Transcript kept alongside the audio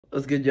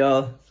What's good,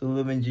 y'all? So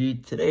Lulu G.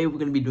 Today we're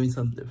gonna be doing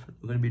something different.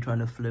 We're gonna be trying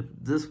to flip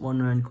this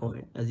R1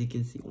 coin. As you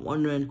can see,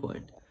 R1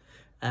 coin.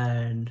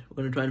 And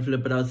we're gonna try and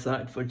flip it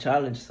outside for a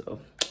challenge, so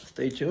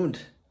stay tuned.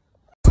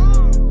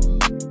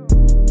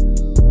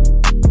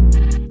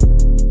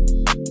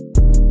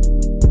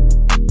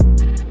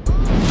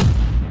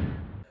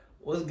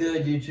 What's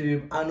good,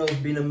 YouTube? I know it's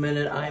been a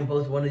minute. I ain't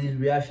posted one of these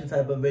reaction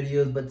type of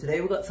videos, but today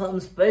we got something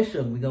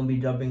special. We're gonna be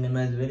dropping a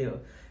nice video.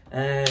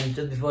 And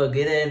just before I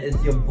get in,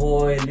 it's your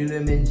boy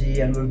Lulu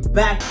G, and we're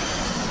back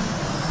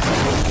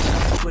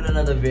with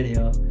another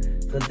video.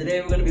 So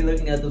today we're gonna be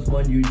looking at this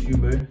one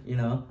YouTuber. You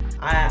know,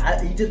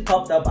 he just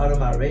popped up out of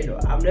my radar.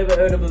 I've never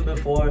heard of him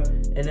before,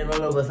 and then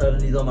all of a sudden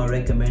he's on my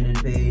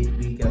recommended page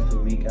week after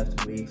week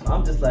after week. So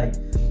I'm just like,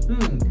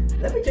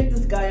 let me check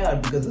this guy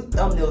out, because his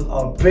thumbnails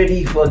are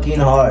pretty fucking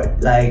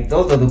hard. Like,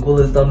 those are the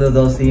coolest thumbnails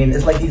I've seen.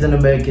 It's like he's an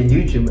American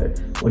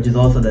YouTuber, which is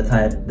also the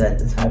type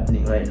that is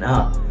happening right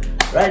now.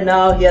 Right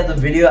now, he has a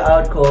video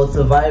out called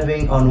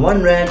Surviving on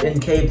R1 in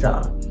Cape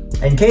Town.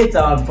 And Cape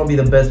Town is probably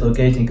the best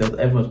location because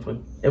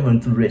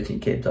everyone's rich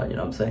in Cape Town, you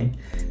know what I'm saying?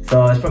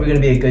 So it's probably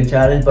going to be a good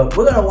challenge. But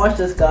we're going to watch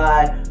this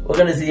guy. We're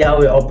going to see how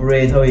he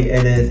operates, how he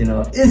edits, you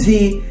know. Is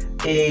he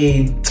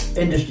a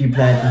industry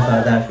plant in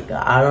South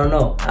Africa? I don't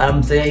know.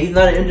 I'm saying he's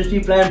not an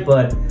industry plant,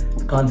 but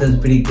the content's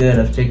pretty good.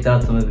 I've checked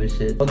out some of his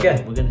shit.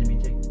 Okay, we're going to be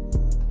checking.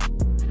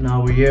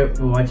 Now we're here,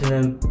 we're watching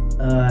him.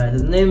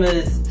 His name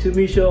is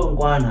Tumisho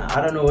Ngwana. I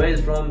don't know where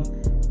he's from.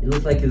 He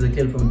looks like he's a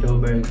kid from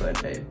Joburg, but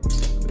hey,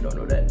 we don't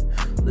know that.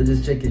 Let's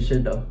just check his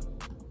shit though.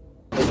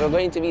 We're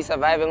going to be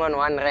surviving on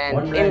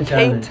R1 in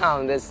Cape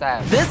Town this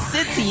time. This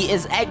city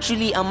is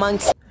actually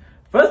amongst...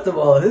 First of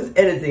all, his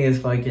editing is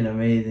fucking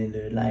amazing,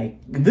 dude. Like,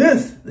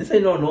 this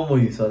ain't no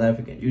normal South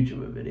African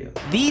YouTuber video.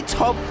 The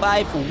top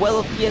 5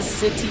 wealthiest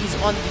cities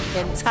on the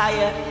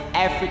entire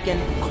African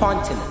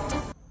continent.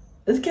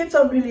 Is Cape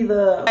Town really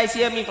the... Guys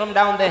hear me from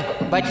down there.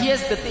 But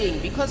here's the thing,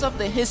 because of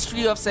the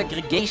history of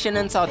segregation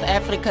in South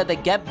Africa, the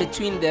gap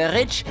between the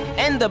rich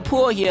and the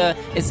poor here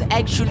is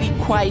actually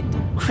quite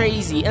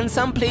crazy. In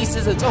some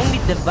places, it's only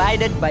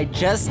divided by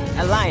just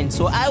a line.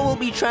 So I will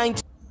be trying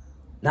to...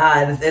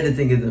 Nah, this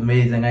editing is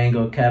amazing. I ain't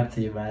gonna cap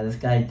to you, man. This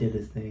guy did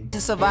his thing. To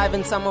survive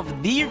in some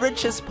of the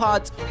richest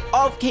parts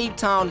of Cape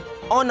Town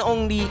on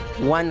only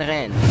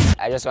R1.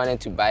 I just wanted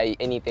to buy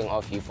anything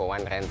off you for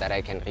R1 that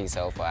I can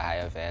resell for a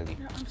higher value.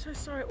 Yeah, I'm so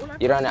sorry.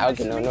 You don't know?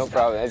 Okay, no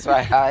problem. It's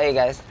fine. Hey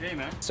guys. Hey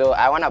man. So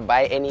I want to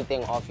buy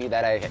anything off you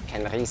that I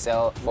can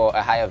resell for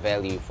a higher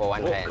value for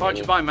R1. Can't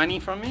you buy money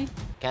from me?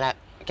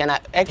 Can I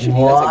actually,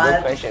 what? That's a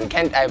good question.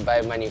 Can't I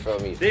buy money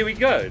from you? There we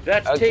go.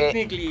 That's okay.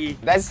 technically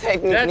not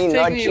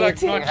cheating,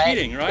 like not right?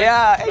 cheating, right?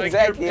 Yeah, like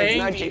exactly. You're It's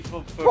paying not me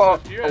cheating. for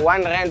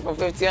R1 for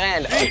 50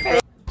 rand. Okay.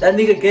 That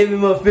nigga gave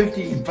him a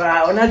 50,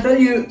 bro. When I tell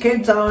you,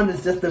 Cape Town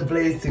is just a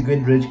place to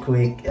get rich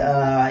quick.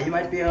 You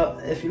might be,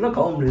 if you look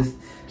homeless,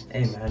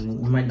 hey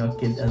man, you might not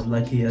get as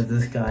lucky as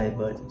this guy,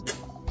 but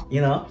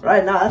you know,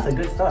 right now that's a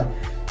good start.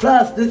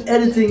 Plus, this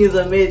editing is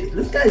amazing.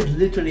 This guy is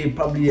literally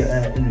probably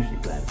an industry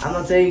plant. I'm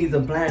not saying he's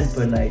a plant,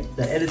 but like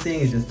the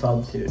editing is just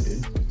top tier,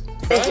 dude.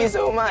 Thank you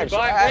so much.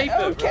 Buy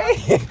paper,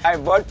 okay. I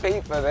bought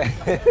paper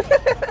then.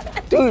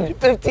 Dude,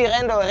 50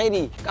 rand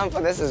already. Come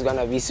for this is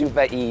gonna be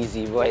super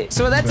easy, boy.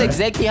 So that's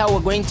exactly how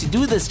we're going to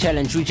do this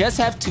challenge. We just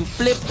have to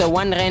flip the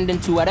R1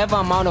 into whatever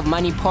amount of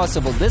money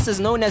possible. This is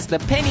known as the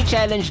penny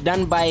challenge,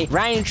 done by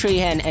Ryan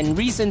Trahan and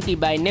recently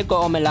by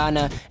Nico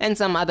Omelana and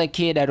some other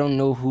kid, I don't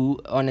know who,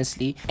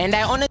 honestly. And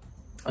I honestly...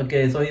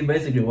 Okay, so he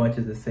basically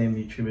watches the same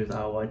YouTubers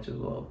I watch as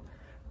well.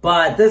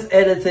 But this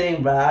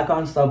editing, bro, I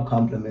can't stop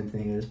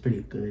complimenting it. It's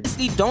pretty good.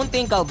 Honestly, don't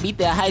think I'll beat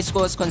their high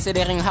scores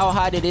considering how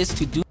hard it is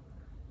to do.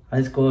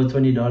 I scored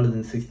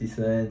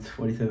 $20.60,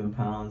 47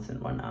 pounds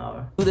in 1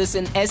 hour. Do this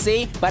in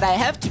SA, but I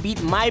have to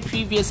beat my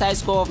previous high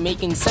score of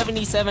making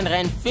 77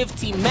 rand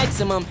 50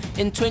 maximum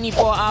in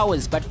 24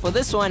 hours. But for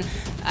this one,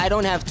 I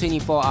don't have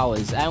 24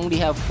 hours. I only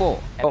have 4.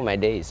 Oh my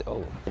days.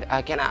 Oh.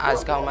 Can I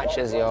ask how much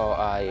is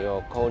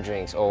your cold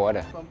drinks or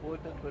water?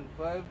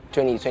 25.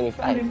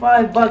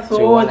 25 bucks for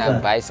So you water. wanna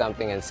buy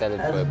something and sell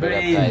it for a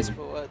bigger price?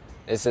 For what?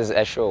 This is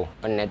a show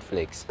on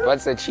Netflix.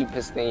 What's the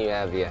cheapest thing you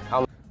have here?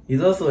 How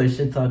He's also a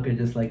shit talker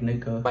just like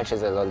Nico. much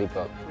is a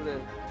lollipop?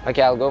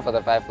 Okay, I'll go for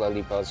the 5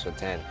 lollipops for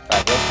 10.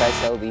 Let's try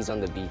sell these on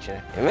the beach.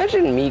 Eh?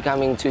 Imagine me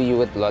coming to you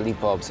with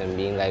lollipops and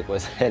being like, we're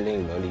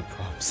selling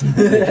lollipops.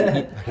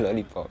 Eat my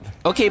lollipop.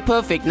 Okay,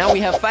 perfect. Now we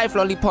have 5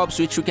 lollipops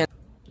which you can...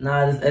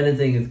 Nah, this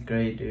editing is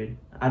great, dude.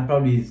 I'd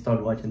probably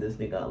start watching this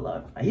nigga a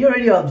lot. He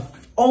already on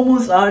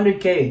almost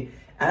 100K.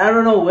 And I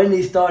don't know when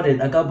he started,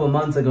 a couple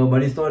months ago,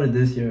 but he started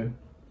this year.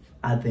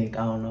 I think,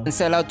 I don't know. And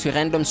sell out to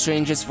random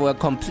strangers for a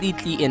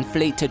completely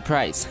inflated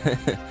price.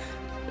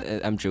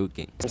 I'm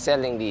joking. I'm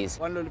selling these.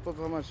 1 lollipop,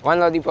 how much? 1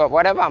 lollipop,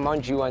 whatever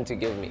amount you want to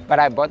give me. But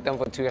I bought them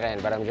for 2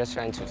 rand, but I'm just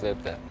trying to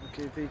flip them.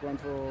 Okay, take 1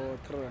 for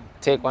 3 rand.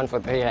 Take 1 for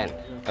 3 rand?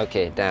 Yeah.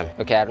 Okay, damn.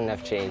 Okay, I don't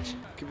have change.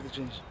 Keep the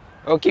change.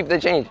 Oh, keep the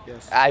change?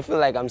 Yes. I feel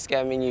like I'm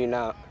scamming you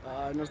now.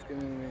 Not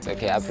scamming me. It's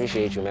okay, I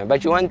appreciate you, man.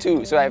 But you want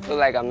 2, so I feel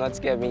like I'm not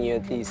scamming you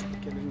at least.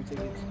 Okay, let me take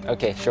it.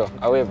 Okay, sure.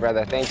 I'll wait,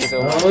 brother. Thank you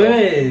so much. Oh,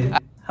 wait.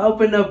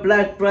 Helping a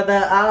black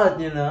brother out,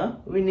 you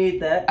know. We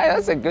need that. Hey,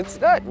 that's a good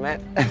start,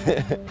 man.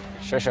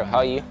 Sure. How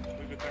are you?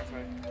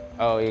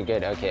 Oh, you're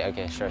good.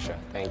 Okay. Sure.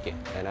 Thank you.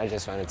 And I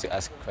just wanted to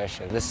ask a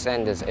question. The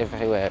sand is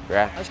everywhere,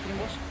 bruh. Ice cream,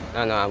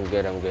 boss? No, I'm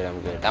good.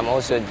 I'm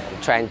also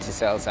trying to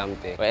sell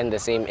something. We're in the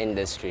same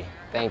industry.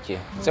 Thank you.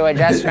 So we're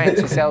just trying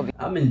to sell.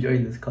 I'm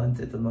enjoying this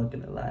content, I'm not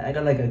gonna lie. I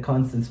got like a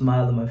constant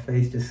smile on my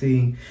face just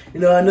seeing, you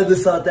know, another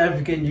South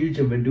African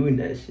YouTuber doing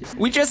that shit.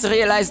 We just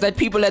realized that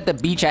people at the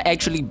beach are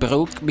actually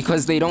broke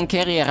because they don't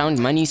carry around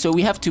money, so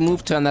we have to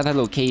move to another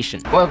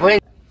location.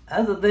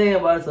 That's the thing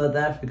about South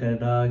Africa,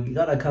 dog. You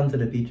gotta come to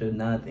the beach with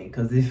nothing.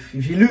 Because if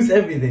you lose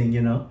everything,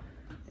 you know,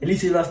 at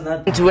least you lost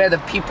nothing. To where the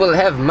people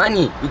have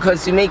money.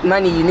 Because to make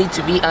money, you need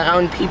to be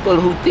around people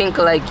who think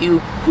like you,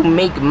 who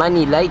make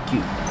money like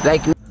you.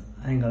 Like me.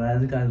 I ain't gonna lie,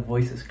 this guy's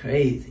voice is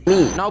crazy.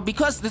 Now,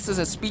 because this is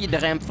a speed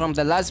ramp from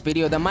the last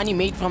video, the money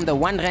made from the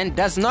 1 rand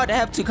does not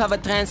have to cover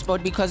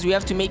transport because we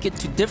have to make it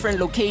to different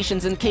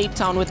locations in Cape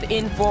Town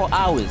within 4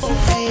 hours.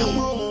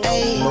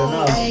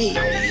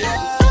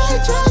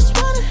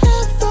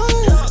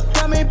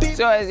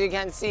 So as you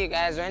can see,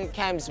 guys, we're in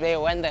Camps Bay,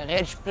 we're in the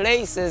rich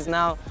places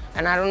now,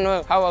 and I don't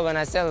know how we're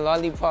gonna sell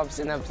lollipops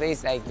in a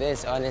place like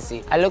this,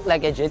 honestly. I look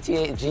like a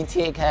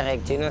GTA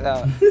character, you know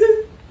that?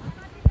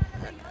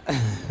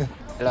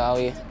 Hello, how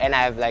are you? And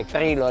I have like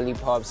 3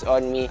 lollipops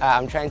on me.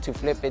 I'm trying to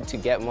flip it to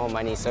get more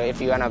money, so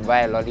if you wanna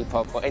buy a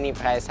lollipop for any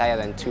price higher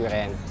than 2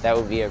 rand, that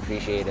would be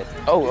appreciated.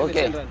 Oh,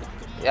 okay.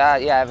 Yeah,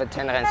 I have a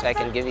 10 rand so I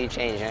can give you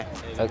change, eh?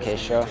 Okay,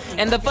 sure.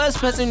 And the first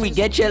person we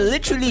get here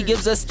literally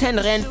gives us 10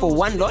 rand for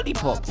 1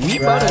 lollipop. We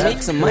about to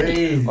make some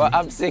money. We're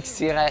up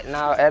 60 right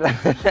now.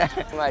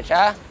 How much,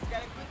 huh?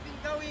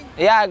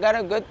 Yeah, I got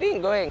a good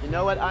thing going. You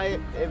know what I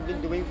have been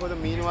doing for the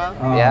meanwhile?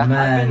 Oh, Yeah.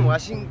 man. I've been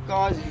washing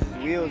cars'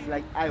 wheels.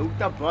 Like, I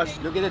hooked up brush.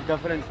 Look at the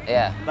difference.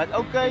 Yeah. But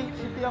okay,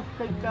 City of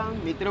Cape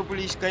Town, Metro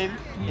Police came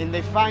and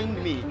they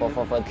fined me For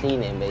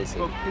cleaning,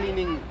 basically. for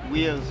cleaning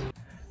wheels.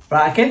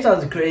 Bro, Cape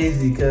Town's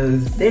crazy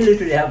because they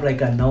literally have like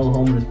a no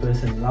homeless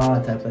person law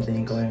type of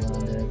thing going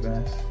on there,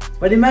 bro.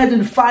 But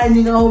imagine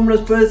finding a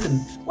homeless person.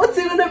 What's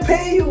he gonna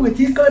pay you with?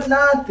 He's got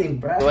nothing,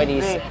 bro. Where do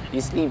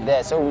you sleep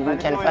there? So we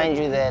can find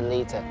you there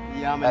later.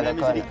 Yeah, my By the name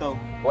is corner.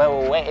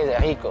 Rico. Where is it?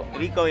 Rico?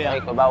 Rico, yeah.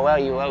 Rico, but where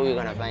are we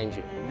gonna find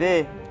you?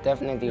 There.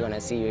 Definitely gonna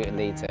see you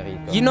later,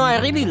 Rico. You know, I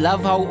really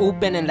love how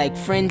open and like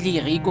friendly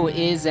Rico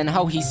is and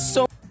how he's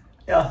so...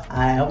 Yeah,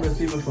 homeless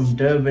people from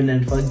Durban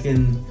and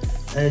fucking...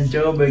 and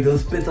Joburg, they'll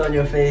spit on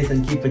your face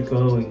and keep it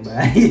going,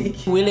 man.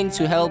 willing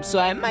to help, so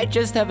I might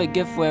just have a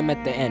gift for him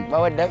at the end.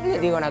 But we're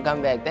definitely gonna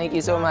come back. Thank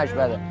you so much,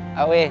 brother.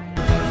 Away.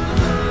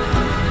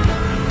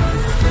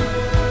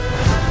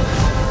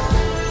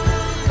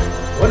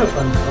 What a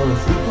fun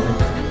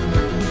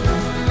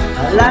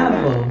a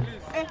Lambo.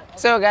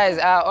 So guys,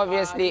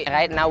 obviously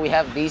right now we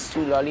have these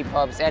 2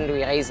 lollipops and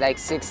we raised like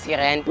 60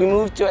 rand. We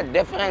moved to a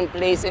different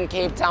place in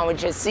Cape Town,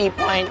 which is Sea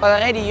Point.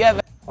 Already you have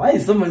Why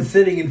is someone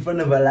sitting in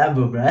front of a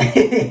Lambo, bro?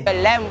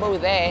 a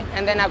Lambo there,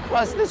 and then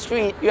across the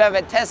street you have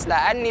a Tesla.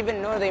 I didn't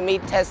even know they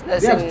made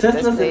Teslas You have in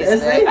Teslas this in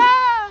place. SA?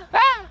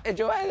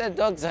 Joe, why are the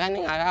dogs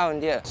running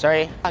around here?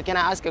 Sorry, can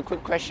I ask a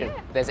quick question?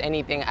 There's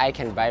anything I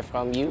can buy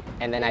from you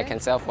and then I can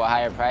sell for a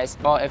higher price?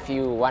 Or if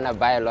you want to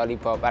buy a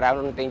lollipop, but I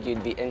don't think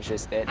you'd be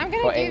interested I'm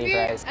for gonna give any you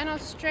price. an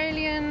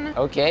Australian.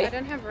 Okay. I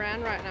don't have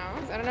rand right now.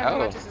 I don't know how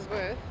much this is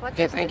worth.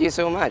 Okay, thank you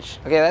so much.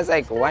 Okay, that's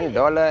like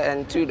 $1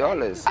 and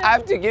 $2. I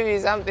have to give you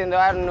something though,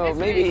 I don't know, It's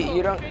maybe really cool.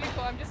 you don't... It's really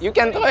cool. I'm just You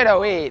can throw it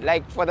away.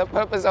 Like, for the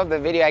purpose of the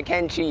video, I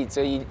can't cheat,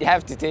 so you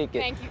have to take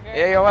it. Thank you very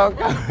Yeah, you're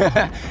welcome.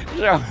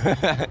 Sure.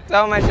 So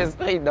how much is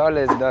 $3,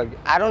 dog?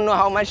 I don't know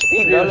how much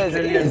 $3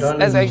 is.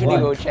 Let's actually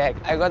go check.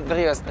 I got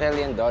 $3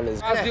 Australian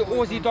dollars. As the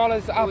Aussie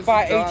dollars up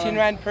by 18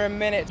 rand per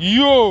minute.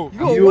 Yo!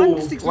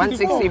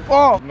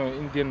 164. No,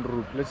 Indian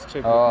rupee. Let's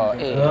check. Oh, the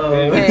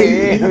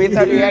hey. Hey, we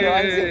thought we had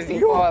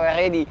 164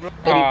 already.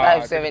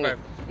 35.70.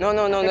 No,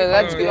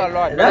 that's good.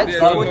 That's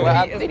good. We're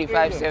up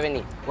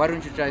 35.70. Why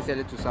don't you try sell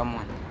it to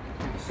someone?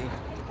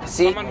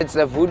 See, it's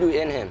the voodoo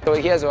in him. So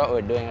here's what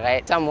we're doing,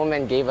 right? Some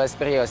woman gave us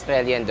 $3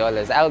 Australian.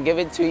 I'll give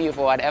it to you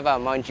for whatever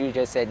amount you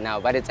just said now,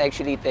 but it's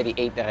actually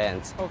 38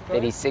 rands. Okay.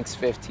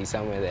 36.50,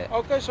 somewhere there.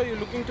 Okay, so you're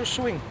looking to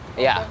swing.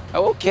 Yeah.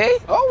 Okay.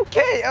 Oh,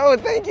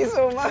 thank you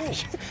so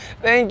much.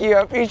 Thank you.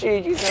 I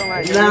appreciate you so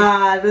much.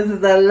 Nah, this is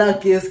the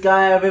luckiest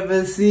guy I've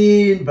ever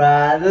seen,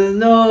 bruh. There's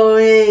no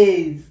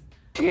ways.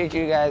 Appreciate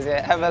you guys.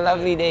 Have a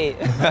lovely day.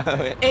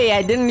 Hey,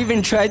 I didn't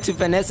even try to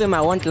finesse him,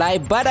 I won't lie,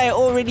 but I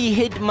already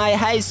hit my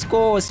high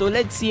score, so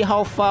let's see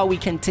how far we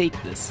can take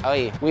this. Oh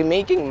yeah, we're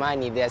making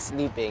money, they're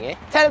sleeping, eh?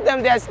 Tell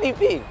them they're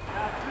sleeping.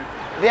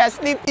 They are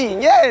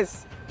sleeping,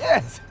 yes.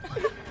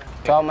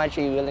 So how much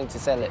are you willing to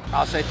sell it?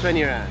 I'll say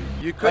 20 rand.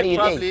 What You do could you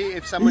probably,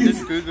 if someone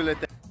didn't Google it,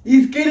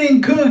 He's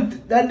getting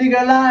cooked. That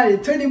nigga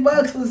lied. 20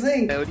 bucks for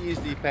zinc. I would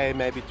usually pay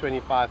maybe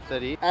 25,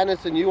 30. And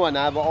it's a new one.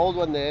 I have an old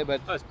one there,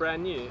 but it's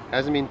brand new.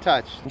 hasn't been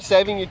touched. I'm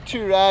saving you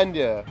 £2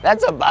 here.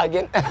 That's a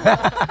bargain.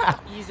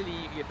 Easily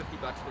you can get 50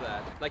 bucks for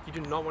that. Like, you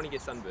do not want to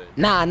get sunburned.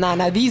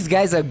 Nah, these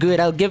guys are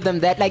good. I'll give them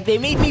that. Like, they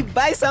made me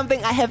buy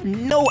something I have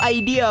no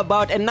idea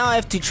about and now I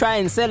have to try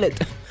and sell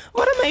it.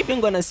 What am I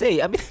even gonna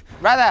say? I mean,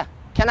 brother,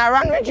 can I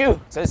run with you?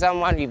 So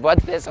we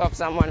bought this off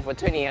someone for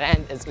 20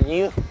 rand. It's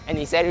new. And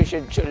he said we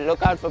should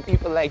look out for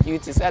people like you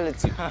to sell it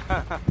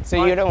to.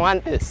 So you don't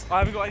want this? I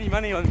haven't got any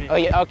money on me. Oh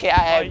yeah, okay, I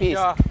have peace.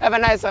 Yeah. Have a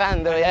nice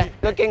run though, yeah?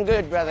 Looking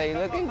good, brother, you're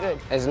looking good.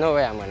 There's no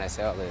way I'm gonna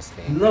sell this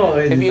thing. No,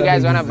 if you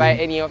guys wanna buy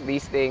any of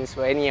these things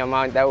for any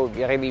amount, that would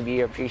really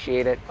be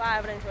appreciated.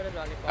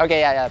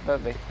 Okay, yeah,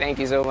 perfect. Thank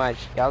you so much.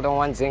 Y'all don't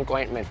want zinc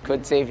ointment.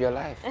 Could save your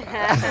life.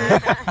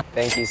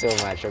 Thank you so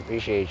much,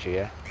 appreciate you,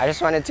 yeah? I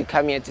just wanted to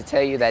come here to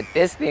tell you that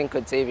this thing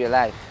could save your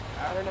life.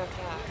 I don't know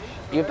cash.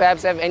 You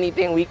perhaps have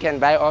anything we can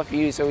buy off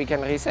you so we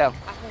can resell?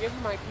 I can give you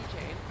my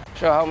keychain.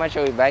 Sure, how much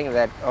are we buying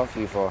that off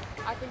you for?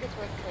 I think it's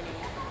worth 20.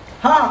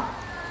 Ha!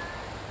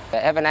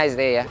 Have a nice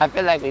day, yeah? I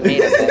feel like we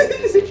made a better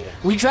decision.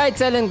 We tried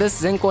selling this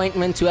zinc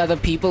ointment to other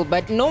people,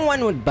 but no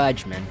one would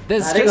budge, man.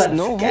 There's They just got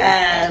no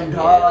scammed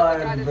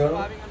hard,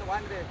 bro.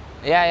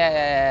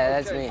 Yeah,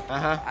 that's me.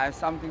 I have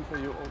something for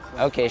you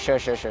also. Okay, sure.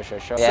 So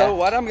Yeah.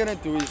 what I'm gonna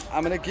do is,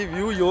 I'm gonna give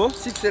you your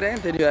 6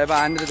 rand and you have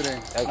 100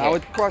 rand. Okay. Now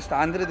it costs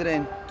 100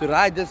 rand to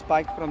ride this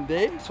bike from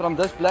there, from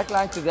this black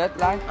line to that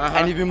line.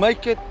 And if you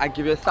make it, I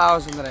give you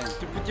 1,000 rand.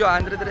 To put your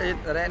 100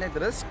 rand at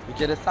risk, you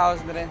get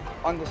 1,000 rand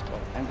on the spot.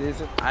 And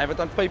there's I have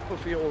it on paper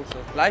for you also.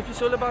 Life is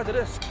all about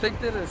risk. Take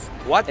the risk.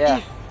 What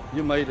if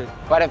you made it?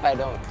 What if I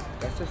don't?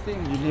 That's the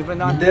thing. You never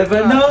know. You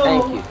never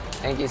know.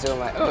 Thank you so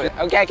much. Oh,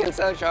 okay, I can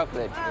sell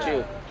chocolate.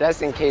 True.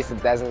 Just in case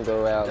it doesn't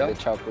go well, the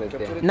chocolate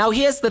thing. Now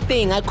here's the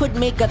thing. I could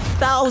make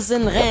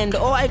 1,000 rand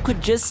or I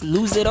could just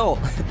lose it all.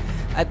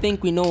 I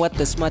think we know what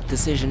the smart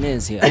decision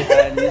is here.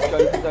 And he's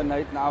going to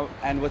donate now.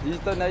 And with his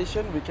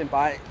donation, we can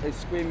buy a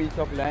square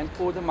meter of land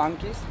for the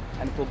monkeys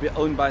and it will be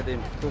owned by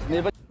them. It was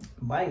never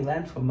Buying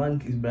land for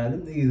monkeys, bro.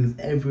 Them niggas is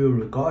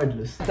everywhere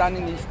regardless. done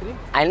in history.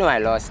 I know I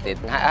lost it.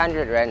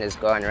 100 rand is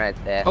gone right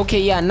there. Okay,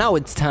 yeah, now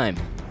it's time.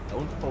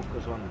 Don't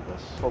focus on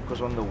this.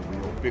 Focus on the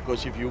wheel.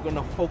 Because if you're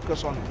gonna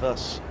focus on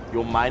this,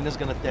 your mind is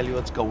gonna tell you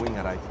it's going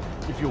right.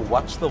 If you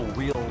watch the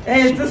wheel.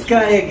 Hey, it's this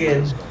guy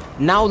again.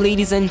 Now,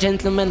 ladies and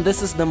gentlemen,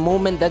 this is the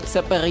moment that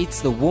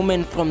separates the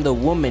woman from the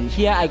woman.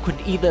 Here, I could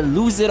either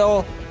lose it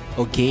all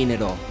or gain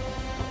it all.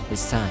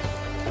 It's time.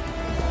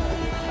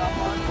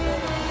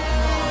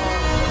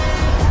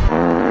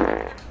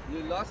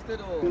 You lost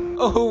it all.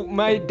 Oh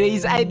my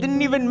days, I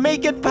didn't even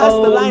make it past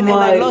the line and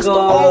I lost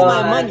all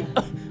my money.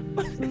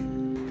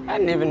 I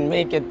didn't even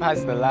make it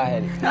past the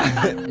line.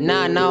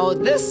 Now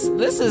this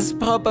is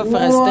proper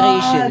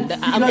frustration. What?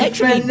 I'm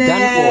actually done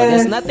for.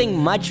 There's nothing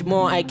much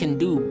more I can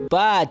do.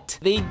 But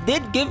they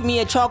did give me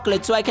a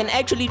chocolate, so I can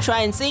actually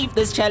try and save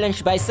this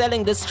challenge by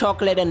selling this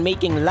chocolate and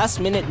making last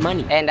minute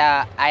money. And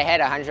I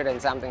had 100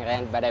 and something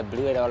rand, but I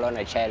blew it all on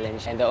a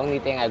challenge. And the only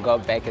thing I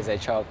got back is a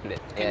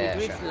chocolate. Can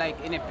we do it like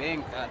in a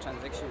bank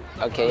transaction?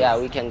 Okay, yeah,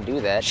 we can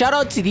do that. Shout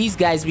out to these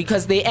guys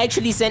because they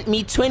actually sent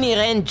me 20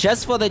 rand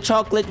just for the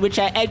chocolate, which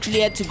I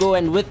actually had to go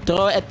and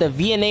withdraw at the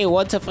V&A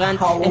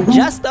waterfront. And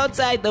just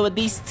outside there were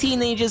these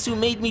teenagers who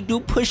made me do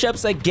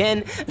push-ups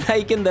again,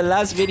 like in the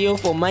last video,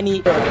 for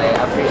money. I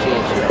appreciate you.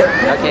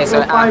 Okay,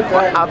 so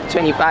up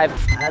 25.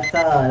 That's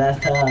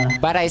all.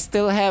 But I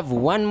still have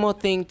one more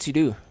thing to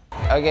do.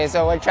 Okay,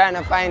 so we're trying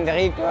to find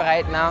Rico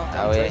right now.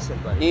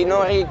 You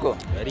know Rico?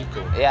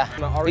 Rico. Yeah.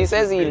 He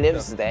says he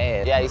lives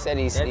there. Yeah, he said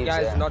he sleeps there.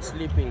 That guy's not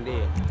sleeping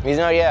there. He's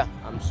not here?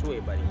 I'm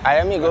swear, buddy.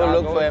 Let me go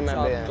look for him.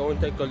 Go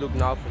and take a look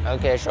now.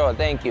 Okay, sure,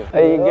 thank you.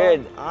 Are you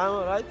good? I'm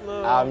alright,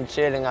 man. I'm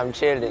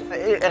chilling.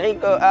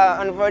 Rico,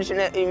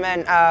 unfortunately,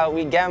 man,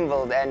 we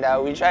gambled and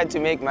we tried to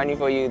make money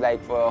for you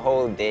like for a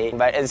whole day.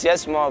 But it's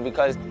just small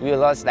because we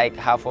lost like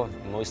half of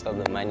most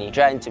of the money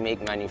trying to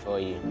make money for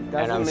you.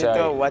 And I'm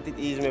sorry. What it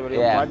is, my brother.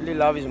 Yeah. Godly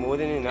love is more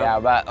than enough. Yeah,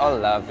 but all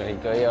love,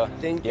 Rico. Yo,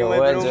 Thank you, your my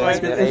words bro. are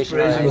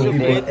inspirational every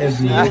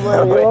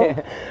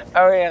day.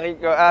 Oh yeah,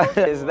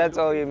 Rico. That's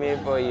all you made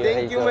for you.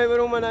 Thank Rico. you, my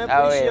bro, man. I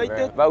appreciate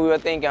bro. it. But we were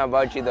thinking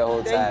about you the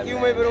whole time. Thank you,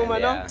 my bro,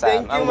 man. Yeah.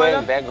 Thank you, I'm man.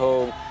 going back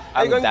home.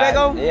 Are you going back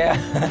home?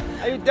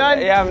 Yeah. Are you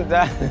done? Yeah, I'm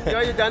done. Yo,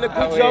 you done a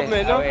good job,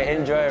 man. No?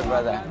 Enjoy it,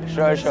 brother.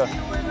 Sure.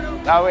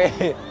 All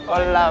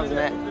love,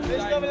 man.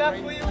 Best of luck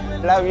for you,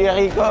 man. Love you,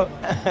 Rico.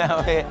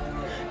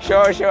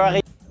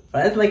 Sure.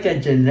 That's like a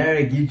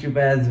generic YouTube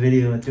ass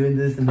video doing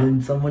this and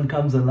then someone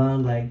comes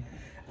along like,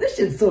 this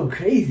shit's so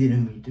crazy to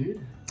me, dude.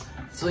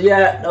 So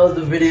yeah, that was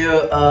the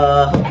video.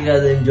 Hope you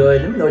guys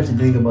enjoyed. Let me know what you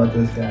think about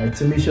this guy,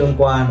 Tumisho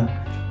Nkwana.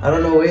 I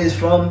don't know where he's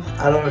from.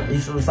 He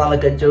still sound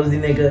like a Josie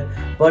nigga.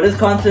 But his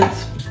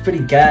content's pretty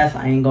gas,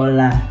 I ain't gonna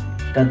lie.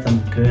 He's got some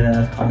good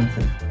ass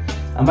content.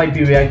 I might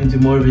be reacting to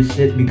more of his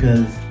shit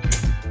because,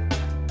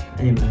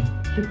 anyway,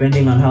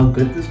 depending on how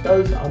good this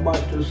does, I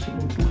might just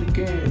do it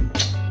again.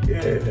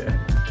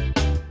 Yeah.